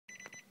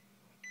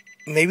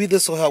maybe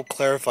this will help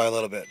clarify a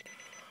little bit.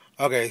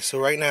 Okay, so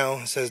right now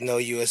it says no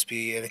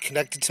USB and it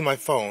connected to my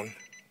phone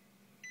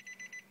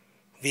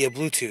via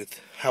Bluetooth.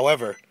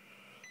 However,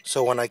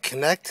 so when I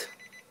connect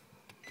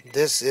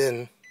this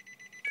in,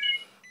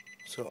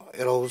 so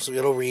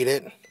it'll read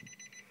it, and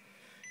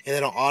then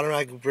it'll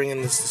automatically bring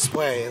in this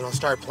display and it'll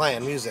start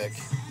playing music.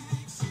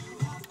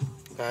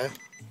 Okay,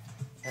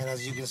 and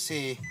as you can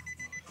see,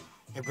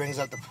 it brings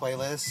up the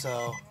playlist.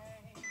 So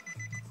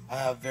I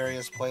have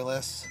various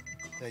playlists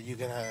that you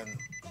can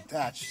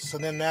attach. So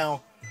then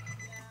now,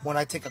 when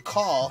I take a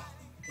call,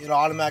 it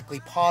automatically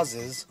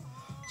pauses.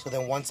 So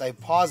then once I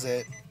pause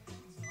it,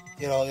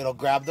 it'll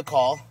grab the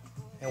call,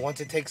 and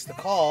once it takes the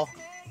call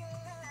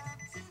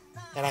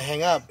and I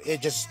hang up,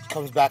 it just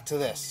comes back to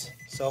this.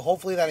 So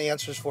hopefully that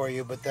answers for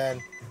you. But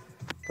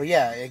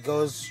yeah, it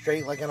goes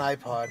straight like an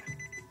iPod.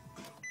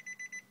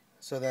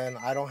 So then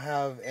I don't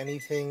have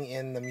anything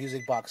in the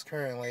music box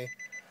currently,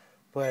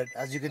 but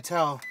as you can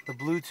tell, the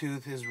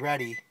Bluetooth is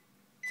ready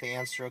to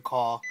answer a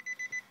call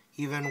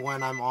even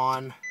when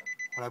when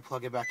I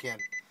plug it back in.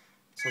 It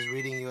says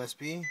reading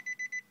USB,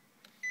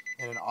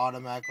 and it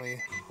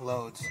automatically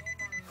loads,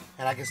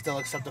 and I can still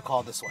accept a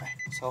call this way.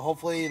 So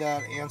hopefully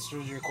that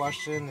answers your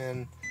question,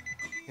 and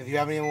if you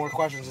have any more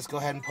questions, just go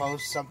ahead and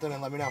post something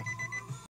and let me know.